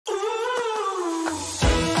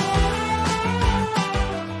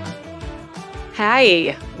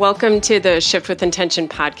Hi, welcome to the Shift with Intention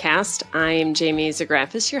podcast. I'm Jaime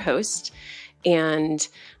Zografos, your host, and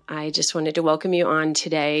I just wanted to welcome you on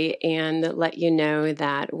today and let you know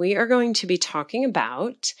that we are going to be talking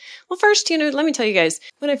about, well, first, let me tell you guys,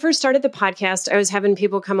 when I first started the podcast, I was having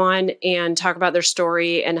people come on and talk about their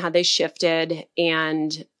story and how they shifted,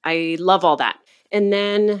 and I love all that. And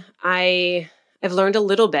then I've learned a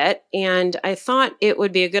little bit, and I thought it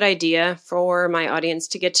would be a good idea for my audience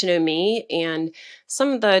to get to know me and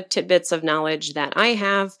some of the tidbits of knowledge that I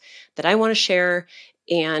have that I want to share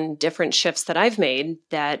and different shifts that I've made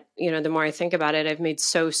that, the more I think about it, I've made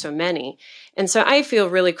so many. And so I feel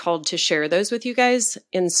really called to share those with you guys.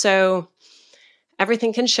 And so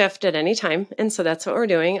everything can shift at any time. And so that's what we're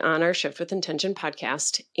doing on our Shift with Intention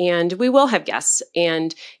podcast. And we will have guests,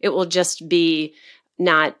 and it will just be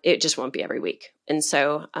it just won't be every week. And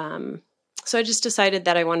so, so I just decided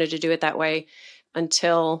that I wanted to do it that way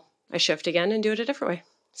until I shift again and do it a different way.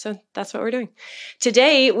 So that's what we're doing.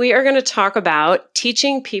 Today, we are going to talk about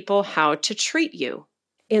teaching people how to treat you.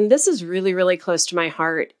 And this is really, really close to my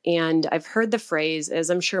heart. And I've heard the phrase, as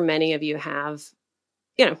I'm sure many of you have,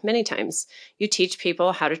 many times, you teach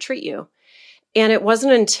people how to treat you. And it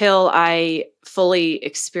wasn't until I fully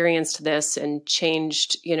experienced this and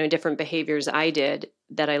changed, different behaviors I did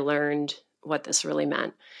that I learned what this really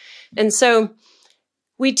meant. And so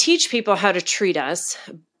we teach people how to treat us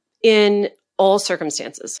in all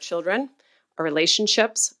circumstances: children, our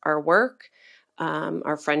relationships, our work,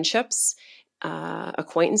 our friendships,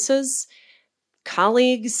 acquaintances,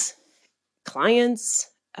 colleagues,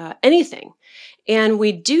 clients, anything. And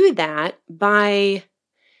we do that by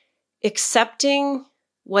accepting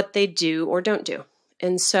what they do or don't do.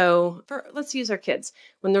 And so let's use our kids.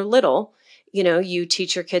 When they're little, you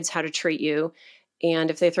teach your kids how to treat you. And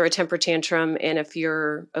if they throw a temper tantrum, and if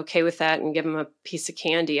you're okay with that and give them a piece of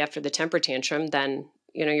candy after the temper tantrum, then,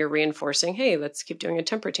 you're reinforcing, hey, let's keep doing a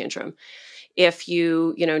temper tantrum. If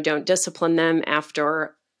you, don't discipline them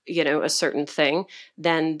after, a certain thing,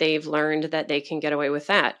 then they've learned that they can get away with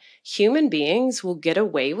that. Human beings will get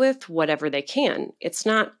away with whatever they can. It's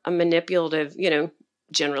not a manipulative,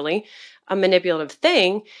 generally a manipulative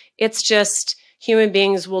thing. It's just human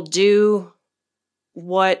beings will do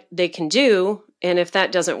what they can do. And if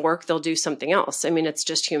that doesn't work, they'll do something else. I mean, it's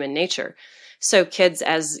just human nature. So kids,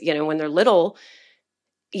 as when they're little,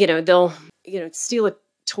 they'll, steal a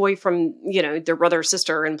toy from, their brother or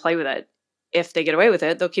sister and play with it. If they get away with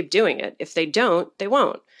it, they'll keep doing it. If they don't, they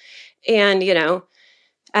won't. And,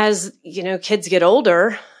 as, kids get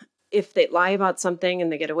older, if they lie about something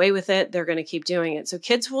and they get away with it, they're going to keep doing it. So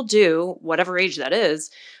kids will do, whatever age that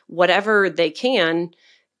is, whatever they can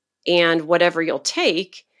and whatever you'll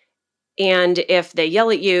take. And if they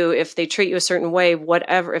yell at you, if they treat you a certain way,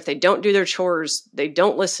 whatever, if they don't do their chores, they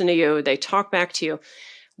don't listen to you, they talk back to you,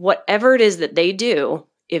 whatever it is that they do,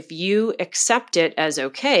 if you accept it as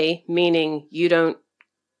okay, meaning you don't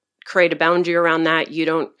create a boundary around that, you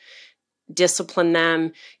don't discipline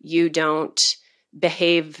them, you don't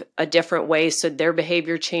behave a different way so their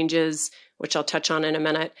behavior changes, which I'll touch on in a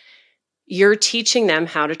minute, you're teaching them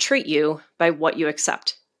how to treat you by what you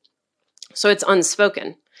accept. So it's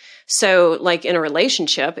unspoken. So like in a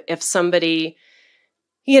relationship, if somebody,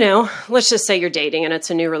 let's just say you're dating and it's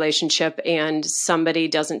a new relationship and somebody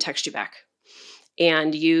doesn't text you back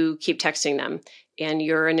and you keep texting them and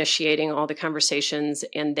you're initiating all the conversations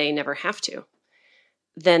and they never have to,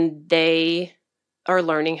 then they are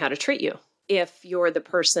learning how to treat you. If you're the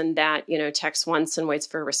person that, texts once and waits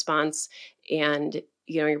for a response and,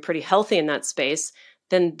 you're pretty healthy in that space,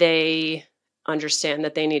 then they understand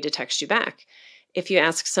that they need to text you back. If you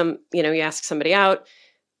ask you ask somebody out,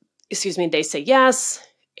 they say yes,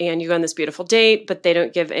 and you go on this beautiful date, but they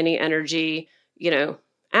don't give any energy,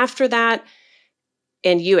 after that,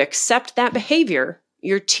 and you accept that behavior,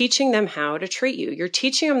 you're teaching them how to treat you. You're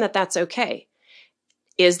teaching them that that's okay.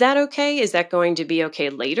 Is that okay? Is that going to be okay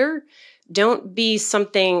later? Don't be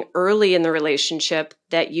something early in the relationship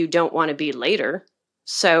that you don't want to be later.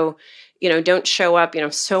 So, don't show up,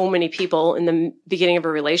 so many people in the beginning of a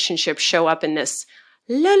relationship show up in this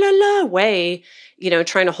la la la way,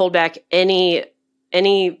 trying to hold back any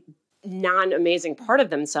non-amazing part of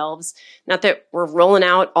themselves. Not that we're rolling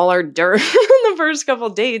out all our dirt in the first couple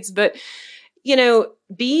of dates, but,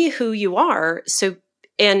 be who you are. So,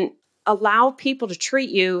 and allow people to treat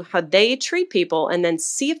you how they treat people and then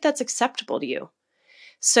see if that's acceptable to you.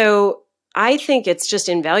 So I think it's just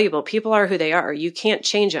invaluable. People are who they are. You can't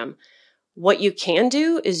change them. What you can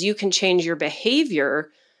do is you can change your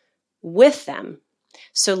behavior with them.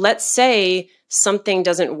 So let's say something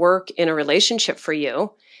doesn't work in a relationship for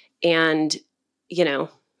you and,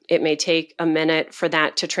 it may take a minute for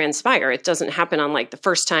that to transpire. It doesn't happen on like the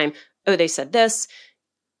first time, oh, they said this,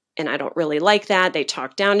 and I don't really like that. They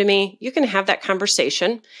talked down to me. You can have that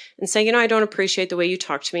conversation and say, I don't appreciate the way you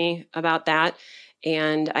talked to me about that.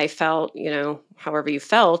 And I felt, however you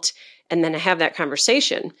felt, and then have that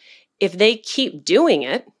conversation. If they keep doing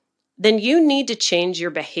it, then you need to change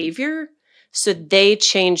your behavior so they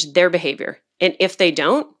change their behavior. And if they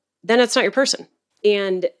don't, then it's not your person.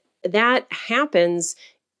 And that happens.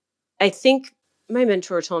 I think my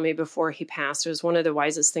mentor told me before he passed, it was one of the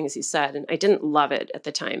wisest things he said, and I didn't love it at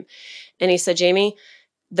the time. And he said, Jaime,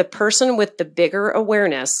 the person with the bigger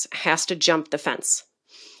awareness has to jump the fence.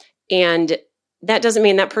 And that doesn't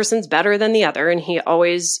mean that person's better than the other. And he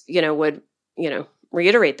always, would,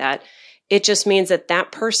 reiterate that. It just means that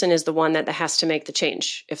that person is the one that has to make the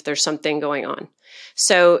change if there's something going on.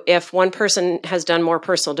 So if one person has done more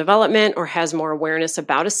personal development or has more awareness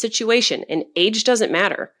about a situation, and age doesn't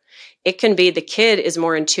matter. It can be the kid is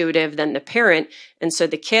more intuitive than the parent, and so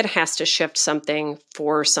the kid has to shift something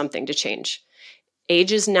for something to change.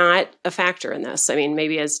 Age is not a factor in this. I mean,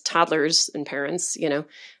 maybe as toddlers and parents,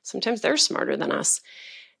 sometimes they're smarter than us.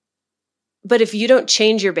 But if you don't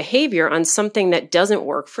change your behavior on something that doesn't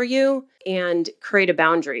work for you and create a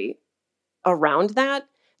boundary around that,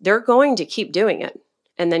 they're going to keep doing it.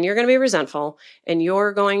 And then you're going to be resentful and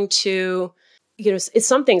you're going to,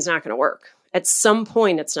 something's not going to work. At some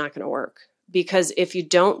point, it's not going to work. Because if you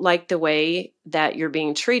don't like the way that you're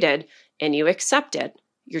being treated and you accept it,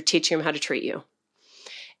 you're teaching them how to treat you.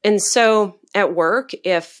 And so at work,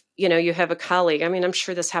 if, you have a colleague, I mean, I'm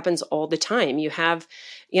sure this happens all the time. You have,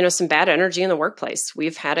 some bad energy in the workplace.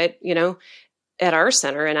 We've had it, at our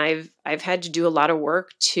center, and I've had to do a lot of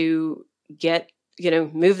work to get,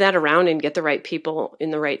 move that around and get the right people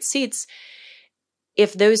in the right seats.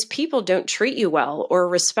 If those people don't treat you well or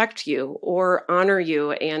respect you or honor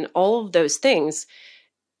you and all of those things,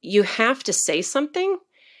 you have to say something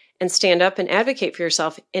and stand up and advocate for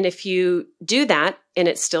yourself. And if you do that and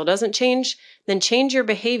it still doesn't change, then change your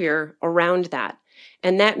behavior around that.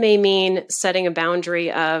 And that may mean setting a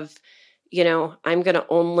boundary of, I'm going to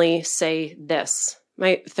only say this.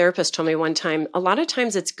 My therapist told me one time, a lot of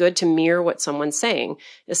times it's good to mirror what someone's saying.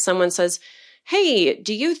 If someone says, hey,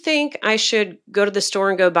 do you think I should go to the store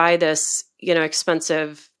and go buy this,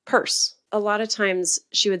 expensive purse? A lot of times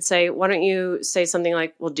she would say, why don't you say something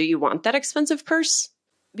like, well, do you want that expensive purse?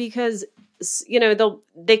 Because,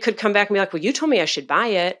 they could come back and be like, well, you told me I should buy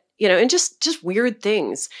it, and just weird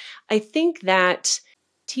things. I think that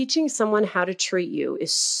teaching someone how to treat you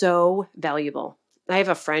is so valuable. I have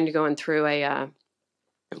a friend going through a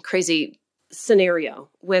crazy scenario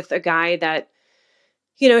with a guy that,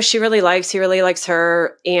 she really likes, he really likes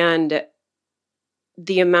her. And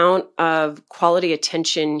the amount of quality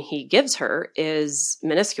attention he gives her is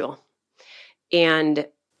minuscule. And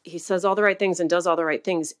he says all the right things and does all the right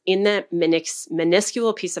things in that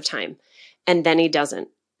minuscule piece of time. And then he doesn't.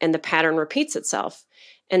 And the pattern repeats itself.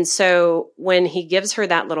 And so when he gives her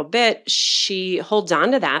that little bit, she holds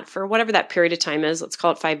on to that for whatever that period of time is. Let's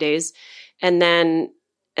call it 5 days. And then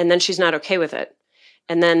she's not okay with it.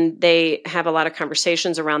 And then they have a lot of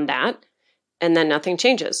conversations around that. And then nothing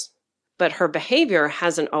changes. But her behavior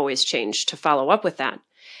hasn't always changed to follow up with that.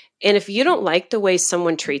 And if you don't like the way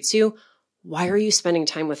someone treats you, why are you spending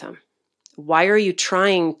time with them? Why are you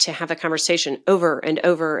trying to have a conversation over and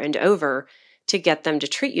over and over to get them to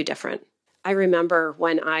treat you different? I remember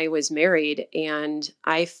when I was married and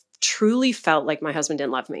I truly felt like my husband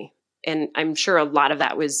didn't love me. And I'm sure a lot of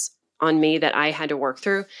that was on me that I had to work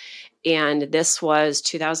through. And this was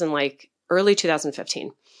early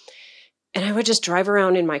 2015. And I would just drive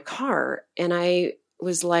around in my car and I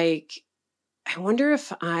was like, I wonder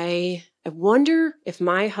if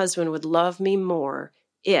my husband would love me more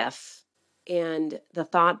if, and the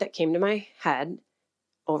thought that came to my head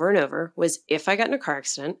over and over was if I got in a car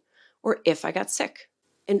accident or if I got sick.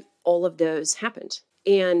 And all of those happened.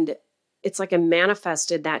 And it's like I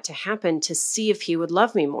manifested that to happen to see if he would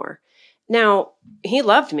love me more. Now, he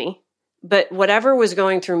loved me, but whatever was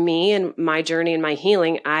going through me and my journey and my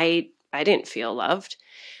healing, I didn't feel loved.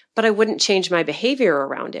 But I wouldn't change my behavior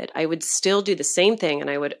around it. I would still do the same thing and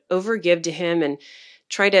I would overgive to him and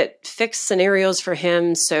try to fix scenarios for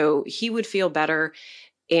him so he would feel better,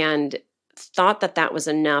 and thought that that was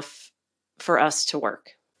enough for us to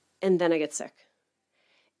work. And then I get sick.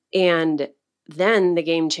 And then the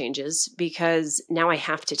game changes because now I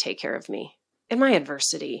have to take care of me. And my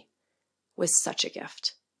adversity was such a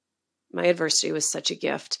gift. My adversity was such a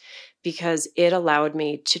gift because it allowed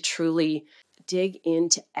me to truly dig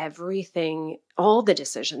into everything, all the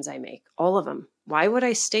decisions I make, all of them. Why would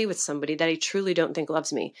I stay with somebody that I truly don't think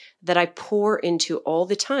loves me, that I pour into all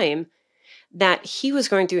the time, that he was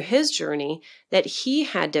going through his journey, that he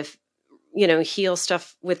had to, heal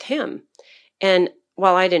stuff with him. And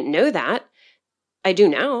while I didn't know that, I do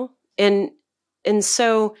now. And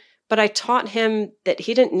so, but I taught him that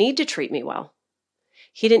he didn't need to treat me well.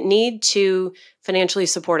 He didn't need to financially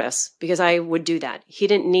support us because I would do that. He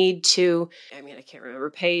didn't need to, I can't remember,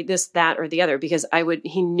 pay this, that, or the other because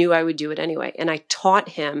he knew I would do it anyway. And I taught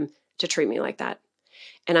him to treat me like that.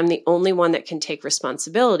 And I'm the only one that can take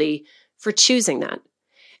responsibility for choosing that.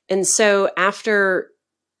 And so after,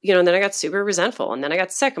 then I got super resentful and then I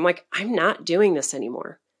got sick. I'm like, I'm not doing this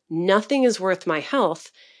anymore. Nothing is worth my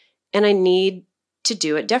health and I need to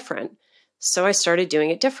do it different. So I started doing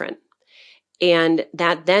it different. And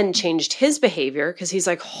that then changed his behavior because he's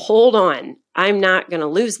like, hold on, I'm not going to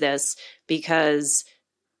lose this because,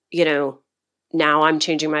 now I'm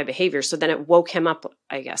changing my behavior. So then it woke him up,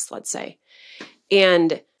 I guess, let's say.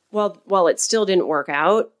 And while it still didn't work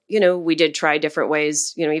out, we did try different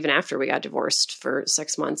ways, even after we got divorced for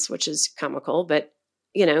 6 months, which is comical, but,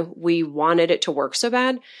 we wanted it to work so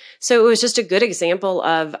bad. So it was just a good example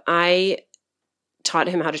of I taught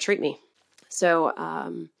him how to treat me.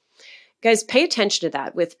 So, guys, pay attention to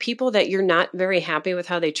that with people that you're not very happy with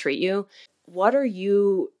how they treat you. What are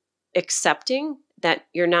you accepting that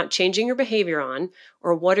you're not changing your behavior on,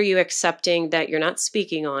 or what are you accepting that you're not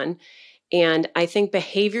speaking on? And I think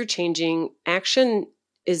behavior changing action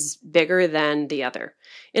is bigger than the other.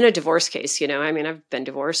 In a divorce case, I've been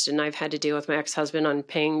divorced and I've had to deal with my ex-husband on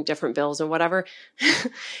paying different bills and whatever.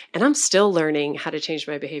 And I'm still learning how to change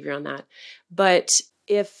my behavior on that. But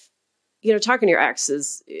if, talking to your ex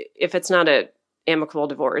if it's not an amicable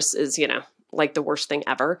divorce is, like the worst thing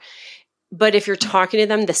ever. But if you're talking to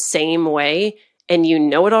them the same way and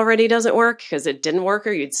it already doesn't work because it didn't work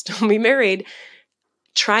or you'd still be married,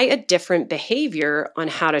 try a different behavior on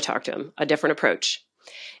how to talk to them, a different approach.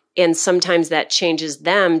 And sometimes that changes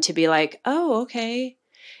them to be like, oh, okay.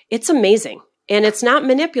 It's amazing. And it's not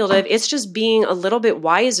manipulative. It's just being a little bit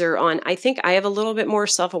wiser on, I think I have a little bit more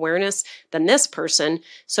self-awareness than this person.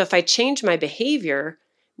 So if I change my behavior,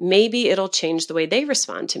 maybe it'll change the way they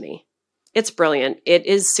respond to me. It's brilliant. It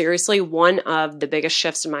is seriously one of the biggest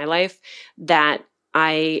shifts in my life that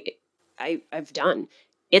I've done.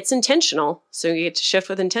 It's intentional. So you get to shift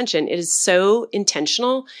with intention. It is so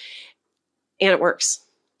intentional and it works.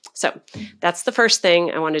 So that's the first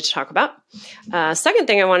thing I wanted to talk about. Second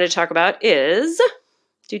thing I wanted to talk about is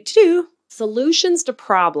solutions to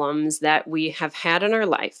problems that we have had in our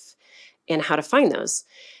life and how to find those.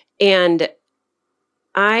 And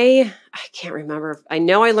I can't remember. I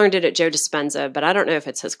know I learned it at Joe Dispenza, but I don't know if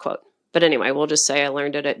it's his quote. But anyway, we'll just say I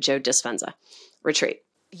learned it at Joe Dispenza retreat.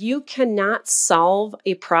 You cannot solve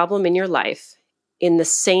a problem in your life in the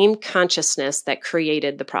same consciousness that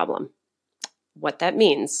created the problem. What that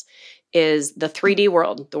means is the 3D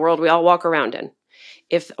world, the world we all walk around in.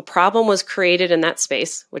 If a problem was created in that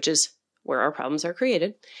space, which is where our problems are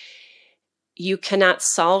created, you cannot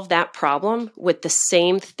solve that problem with the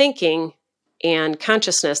same thinking and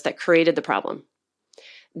consciousness that created the problem.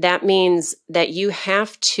 That means that you're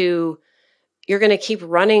going to keep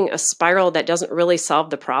running a spiral that doesn't really solve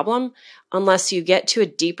the problem unless you get to a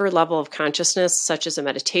deeper level of consciousness, such as a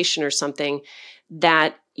meditation or something,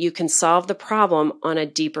 that you can solve the problem on a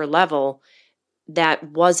deeper level that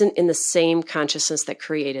wasn't in the same consciousness that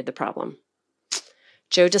created the problem.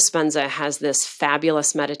 Joe Dispenza has this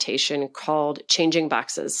fabulous meditation called Changing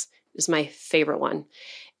Boxes. It's my favorite one.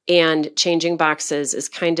 And changing boxes is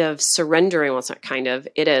kind of surrendering. Well, it's not kind of,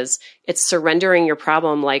 it is. It's surrendering your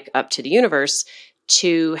problem like up to the universe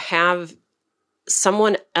to have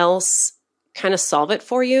someone else kind of solve it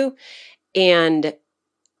for you. And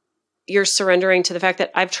you're surrendering to the fact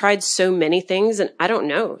that I've tried so many things and I don't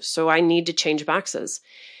know. So I need to change boxes.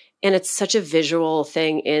 And it's such a visual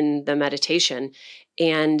thing in the meditation.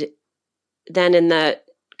 And then in the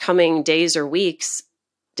coming days or weeks,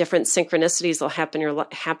 different synchronicities will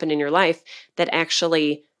happen in your life that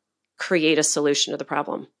actually create a solution to the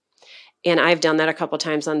problem. And I've done that a couple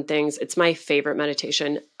times on things. It's my favorite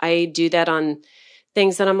meditation. I do that on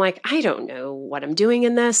things that I'm like, I don't know what I'm doing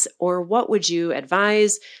in this, or what would you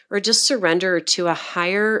advise, or just surrender to a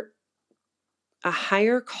higher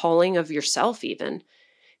calling of yourself even,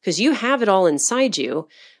 because you have it all inside you,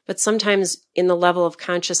 but sometimes in the level of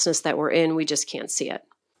consciousness that we're in, we just can't see it.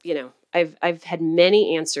 I've had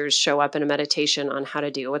many answers show up in a meditation on how to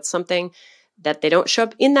deal with something that they don't show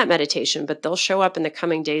up in that meditation, but they'll show up in the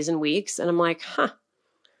coming days and weeks. And I'm like,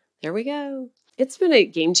 there we go. it's been a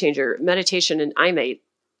game changer. Meditation, and I'm a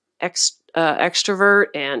extrovert,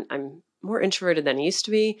 and I'm more introverted than I used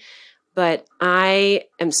to be. But I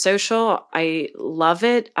am social. I love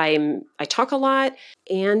it. I talk a lot,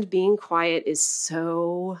 and being quiet is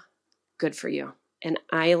so good for you. And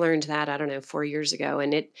I learned that, I don't know, 4 years ago,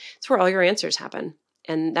 and it's where all your answers happen.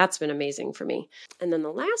 And that's been amazing for me. And then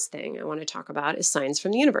the last thing I want to talk about is signs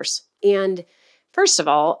from the universe. And first of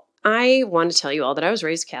all, I want to tell you all that I was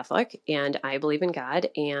raised Catholic, and I believe in God,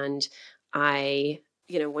 and I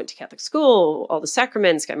went to Catholic school, all the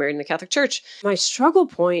sacraments, got married in the Catholic Church. My struggle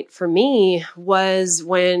point for me was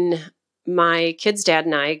when my kid's dad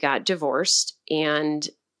and I got divorced, and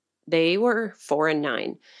they were 4 and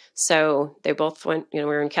 9. So they both went, we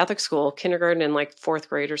were in Catholic school, kindergarten and like 4th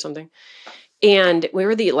grade or something. And we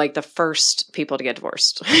were the first people to get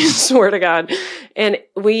divorced. I swear to God. And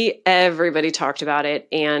everybody talked about it.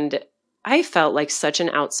 And I felt like such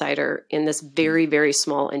an outsider in this very, very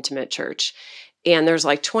small, intimate church. And there's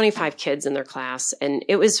like 25 kids in their class. And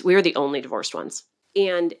we were the only divorced ones.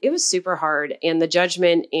 And it was super hard. And the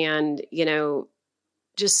judgment and,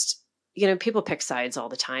 people pick sides all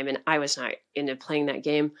the time. And I was not into playing that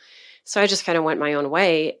game. So I just kind of went my own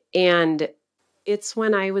way. And it's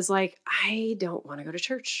when I was like, I don't want to go to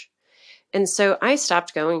church. And so I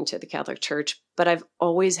stopped going to the Catholic Church, but I've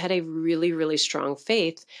always had a really, really strong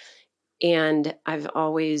faith. And I've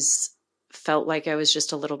always felt like I was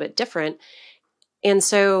just a little bit different. And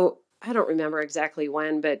so I don't remember exactly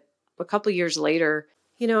when, but a couple years later,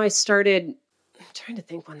 I started, I'm trying to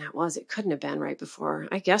think when that was. It couldn't have been right before.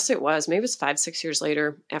 I guess it was. Maybe it was 5-6 years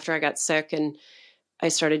later after I got sick, and I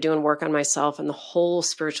started doing work on myself, and the whole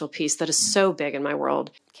spiritual piece that is so big in my world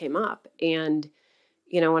came up. And,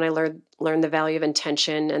 when I learned the value of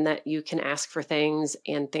intention, and that you can ask for things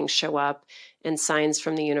and things show up, and signs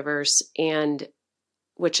from the universe, and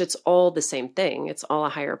which it's all the same thing. It's all a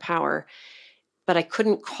higher power. But I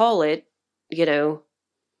couldn't call it,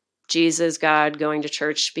 Jesus, God, going to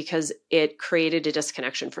church, because it created a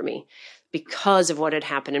disconnection for me because of what had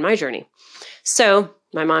happened in my journey. So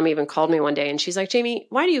my mom even called me one day, and she's like, Jamie,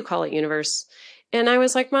 why do you call it universe? And I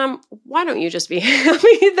was like, Mom, why don't you just be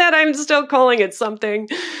happy that I'm still calling it something?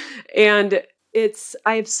 And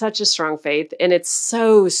I have such a strong faith, and it's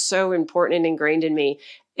so, so important and ingrained in me.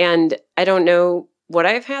 And I don't know, would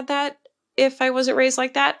I have had that if I wasn't raised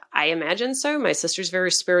like that? I imagine so. My sister's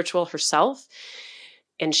very spiritual herself,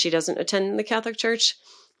 and she doesn't attend the Catholic Church.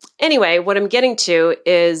 Anyway, what I'm getting to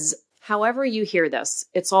is, however you hear this,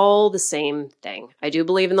 it's all the same thing. I do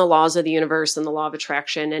believe in the laws of the universe and the law of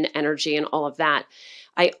attraction and energy and all of that.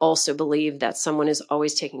 I also believe that someone is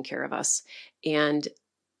always taking care of us. And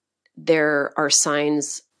there are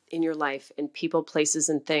signs in your life and people, places,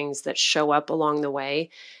 and things that show up along the way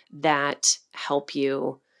that help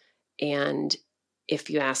you. And if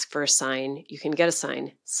you ask for a sign, you can get a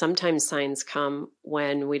sign. Sometimes signs come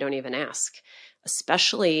when we don't even ask,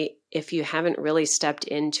 especially if you haven't really stepped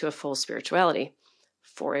into a full spirituality.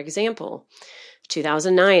 For example,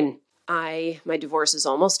 2009, my divorce is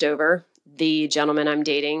almost over. The gentleman I'm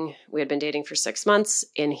dating, we had been dating for 6 months,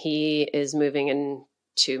 and he is moving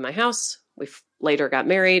into my house. We later got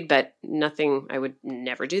married, but nothing, I would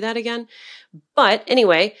never do that again. But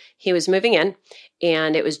anyway, he was moving in,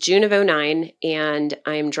 and it was June of 2009, and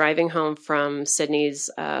I'm driving home from Sydney's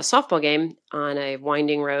softball game on a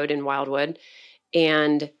winding road in Wildwood,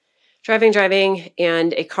 and driving,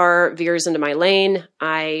 and a car veers into my lane.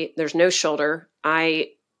 There's no shoulder.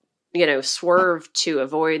 I swerve to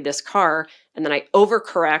avoid this car, and then I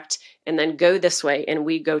overcorrect and then go this way, and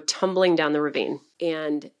we go tumbling down the ravine.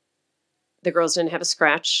 And the girls didn't have a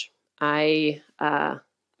scratch. I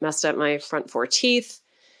messed up my front 4 teeth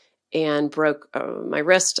and broke my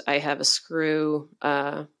wrist. I have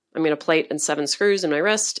a plate and 7 screws in my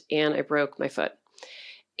wrist, and I broke my foot.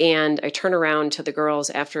 And I turn around to the girls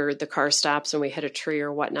after the car stops and we hit a tree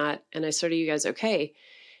or whatnot, and I said, "Are you guys okay?"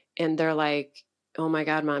 And they're like, "Oh my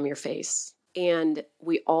God, Mom, your face." And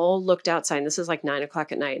we all looked outside, and this is like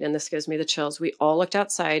 9:00 at night, and this gives me the chills. We all looked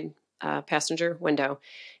outside, passenger window,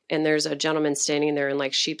 and there's a gentleman standing there in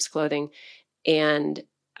like sheep's clothing. And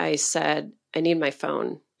I said, "I need my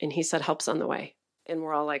phone." And he said, "Help's on the way." And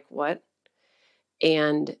we're all like, "What?"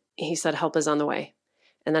 And he said, "Help is on the way."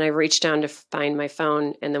 And then I reached down to find my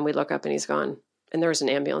phone, and then we look up and he's gone. And there was an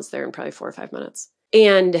ambulance there in probably 4 or 5 minutes.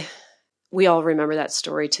 And we all remember that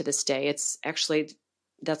story to this day. It's actually,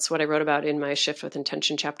 that's what I wrote about in my Shift with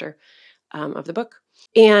Intention chapter of the book.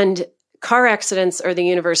 And car accidents are the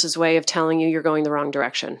universe's way of telling you you're going the wrong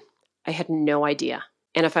direction. I had no idea.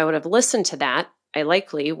 And if I would have listened to that, I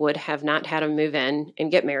likely would have not had him move in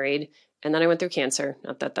and get married And then I went through cancer.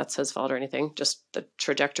 Not that that's his fault or anything, just the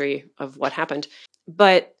trajectory of what happened.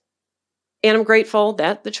 And I'm grateful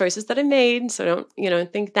that the choices that I made, so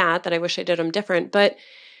don't, think that I wish I did them different. But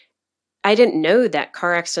I didn't know that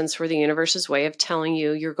car accidents were the universe's way of telling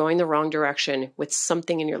you you're going the wrong direction with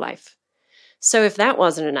something in your life. So if that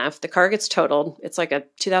wasn't enough, the car gets totaled. It's like a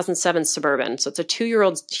 2007 Suburban. So it's a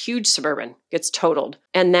 2-year-old huge Suburban gets totaled.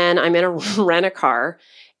 And then I'm in a rent-a-car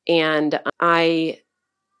and I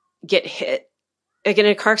get hit. I get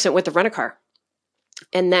in a car accident with the rent-a-car.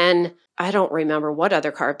 And then I don't remember what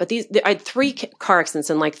other car, but I had 3 car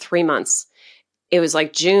accidents in like 3 months. It was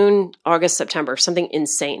like June, August, September, something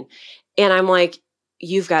insane. And I'm like,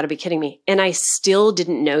 you've got to be kidding me. And I still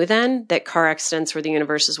didn't know then that car accidents were the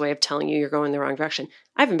universe's way of telling you you're going the wrong direction.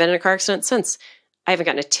 I haven't been in a car accident since. I haven't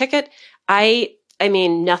gotten a ticket. I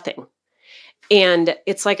mean, nothing. And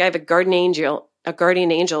it's like I have a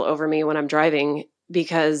guardian angel over me when I'm driving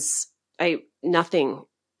because nothing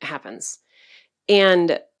happens.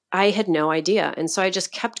 And I had no idea. And so I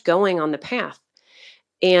just kept going on the path.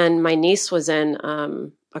 And my niece was in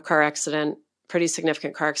a car accident, pretty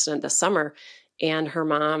significant car accident this summer. And her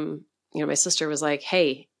mom, my sister was like,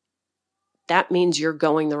 hey, that means you're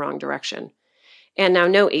going the wrong direction. And now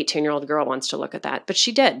no 18-year-old girl wants to look at that, but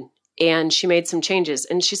she did. And she made some changes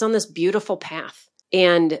and she's on this beautiful path.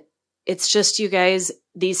 And it's just, you guys,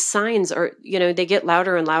 these signs are, they get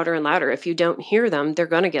louder and louder and louder. If you don't hear them, they're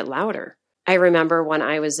going to get louder. I remember when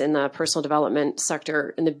I was in the personal development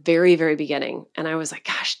sector in the very, very beginning, and I was like,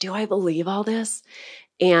 gosh, do I believe all this?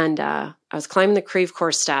 And I was climbing the Creve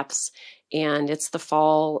Course steps, and it's the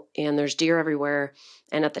fall, and there's deer everywhere.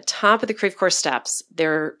 And at the top of the Creve Course steps,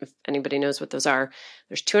 if anybody knows what those are,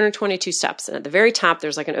 there's 222 steps. And at the very top,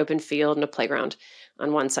 there's like an open field and a playground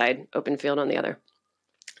on one side, open field on the other.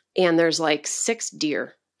 And there's like 6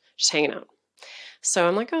 deer just hanging out. So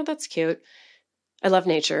I'm like, oh, that's cute. I love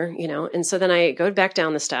nature, and so then I go back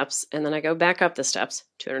down the steps and then I go back up the steps,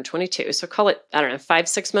 222. So call it,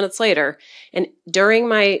 5-6 minutes later. And during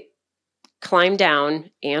my climb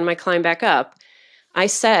down and my climb back up, I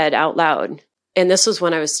said out loud, and this was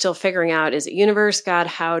when I was still figuring out, is it universe, God,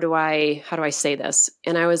 how do I say this?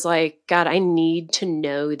 And I was like, God, I need to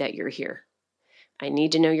know that you're here. I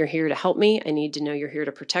need to know you're here to help me. I need to know you're here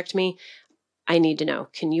to protect me. I need to know,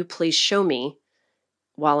 can you please show me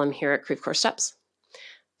while I'm here at Creve Course Steps?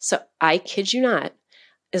 So I kid you not,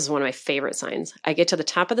 this is one of my favorite signs. I get to the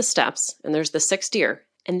top of the steps and there's the 6 deer.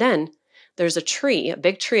 And then there's a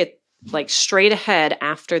big tree, like straight ahead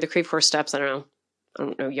after the Creve Course Steps. I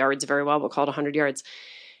don't know yards very well, but call it 100 yards.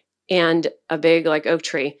 And a big like oak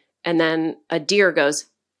tree. And then a deer goes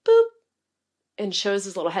boop and shows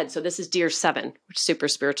his little head. So this is deer 7, which is super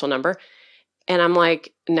spiritual number. And I'm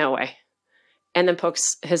like, no way. And then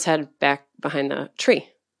pokes his head back behind the tree.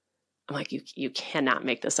 I'm like, you cannot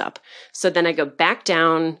make this up. So then I go back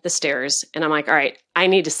down the stairs and I'm like, all right, I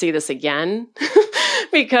need to see this again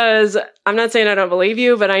because I'm not saying I don't believe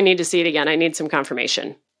you, but I need to see it again. I need some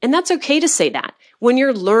confirmation. And that's okay to say that. When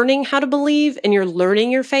you're learning how to believe and you're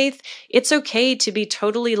learning your faith, it's okay to be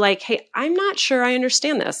totally like, hey, I'm not sure I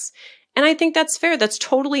understand this. And I think that's fair. That's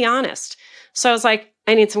totally honest. So I was like,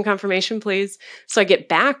 I need some confirmation, please. So I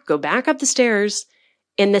go back up the stairs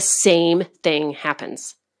and the same thing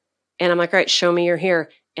happens. And I'm like, all right, show me you're here.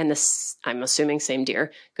 And this, I'm assuming same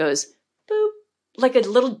deer, goes boop, like a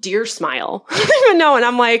little deer smile. I don't even know. And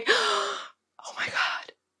I'm like, oh my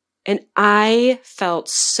God. And I felt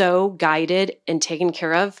so guided and taken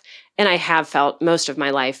care of. And I have felt most of my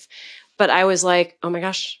life. But I was like, oh my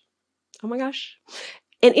gosh.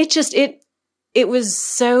 And it was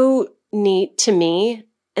so neat to me.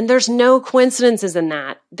 And there's no coincidences in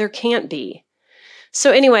that. There can't be.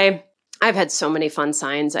 So anyway, I've had so many fun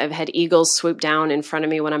signs. I've had eagles swoop down in front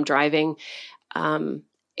of me when I'm driving. And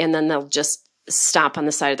then they'll just stop on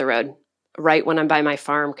the side of the road right when I'm by my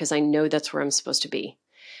farm because I know that's where I'm supposed to be.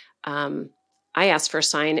 I asked for a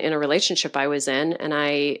sign in a relationship I was in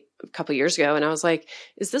a couple years ago, and I was like,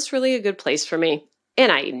 is this really a good place for me?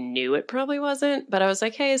 And I knew it probably wasn't, but I was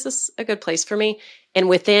like, hey, is this a good place for me? And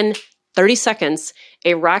within 30 seconds,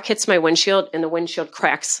 a rock hits my windshield and the windshield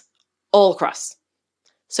cracks all across.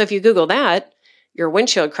 So if you Google that, your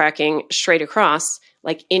windshield cracking straight across,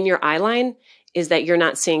 like in your eye line, is that you're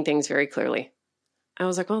not seeing things very clearly. I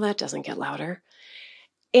was like, well, that doesn't get louder.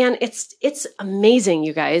 And it's amazing,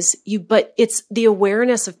 you guys. But it's the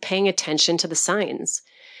awareness of paying attention to the signs.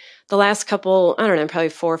 The last couple, probably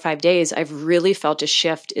 4 or 5 days, I've really felt a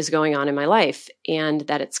shift is going on in my life and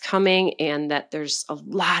that it's coming and that there's a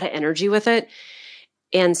lot of energy with it.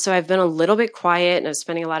 And so I've been a little bit quiet and I'm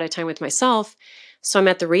spending a lot of time with myself. So I'm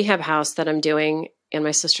at the rehab house that I'm doing and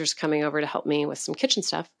my sister's coming over to help me with some kitchen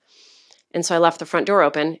stuff. And so I left the front door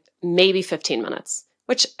open, maybe 15 minutes,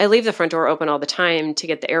 which I leave the front door open all the time to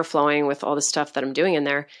get the air flowing with all the stuff that I'm doing in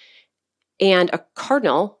there. And a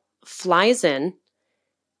cardinal flies in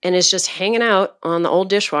and is just hanging out on the old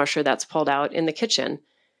dishwasher that's pulled out in the kitchen.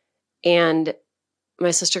 And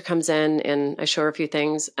my sister comes in and I show her a few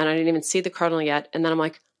things and I didn't even see the cardinal yet. And then I'm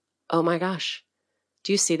like, oh my gosh,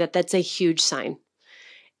 do you see that? That's a huge sign.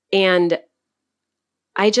 And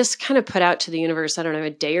I just kind of put out to the universe, I don't know, a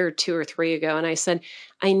day or 2 or 3 ago. And I said,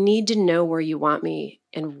 I need to know where you want me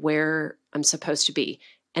and where I'm supposed to be.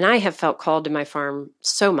 And I have felt called to my farm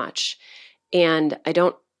so much. And I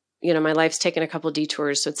don't, my life's taken a couple of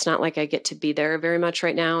detours. So it's not like I get to be there very much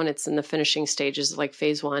right now. And it's in the finishing stages of like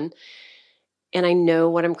phase 1. And I know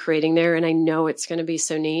what I'm creating there. And I know it's going to be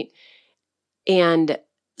so neat. And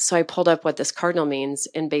so I pulled up what this cardinal means.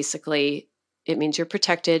 And basically it means you're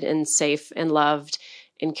protected and safe and loved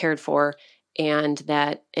and cared for, and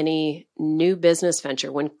that any new business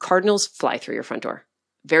venture, when cardinals fly through your front door,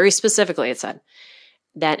 very specifically it said,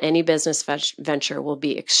 that any business venture will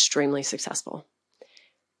be extremely successful.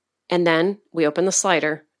 And then we opened the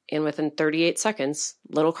slider, and within 38 seconds,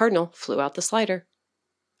 little cardinal flew out the slider.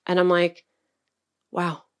 And I'm like,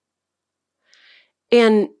 wow.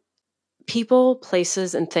 And people,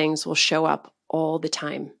 places, and things will show up all the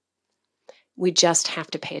time. We just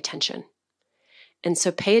have to pay attention. And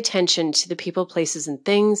so pay attention to the people, places, and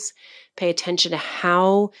things. Pay attention to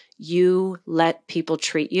how you let people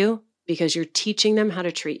treat you, because you're teaching them how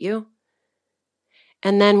to treat you.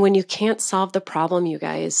 And then when you can't solve the problem, you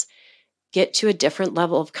guys, get to a different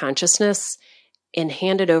level of consciousness and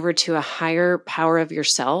hand it over to a higher power of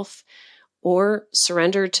yourself, or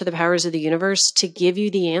surrender to the powers of the universe to give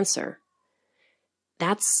you the answer.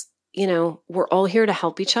 That's, we're all here to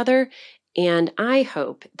help each other. And I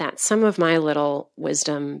hope that some of my little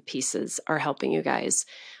wisdom pieces are helping you guys.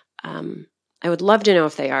 I would love to know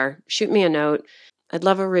if they are. Shoot me a note. I'd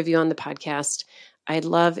love a review on the podcast. I'd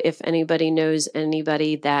love if anybody knows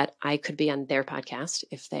anybody that I could be on their podcast,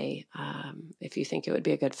 if you think it would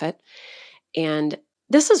be a good fit. And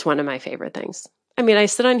this is one of my favorite things. I mean, I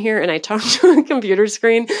sit on here and I talk to a computer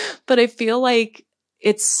screen, but I feel like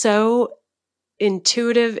it's so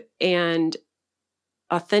intuitive and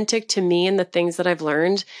authentic to me and the things that I've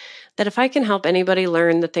learned, that if I can help anybody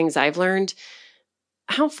learn the things I've learned,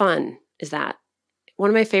 how fun is that? One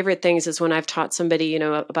of my favorite things is when I've taught somebody,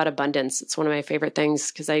 about abundance. It's one of my favorite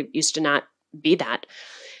things because I used to not be that.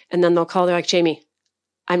 And then they're like, Jaime,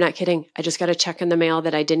 I'm not kidding. I just got a check in the mail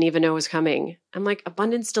that I didn't even know was coming. I'm like,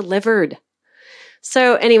 abundance delivered.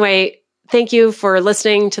 So anyway, thank you for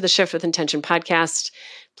listening to the Shift with Intention podcast.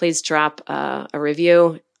 Please drop a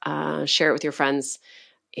review, share it with your friends,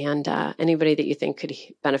 and anybody that you think could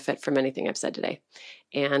benefit from anything I've said today.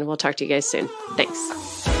 And we'll talk to you guys soon.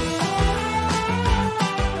 Thanks.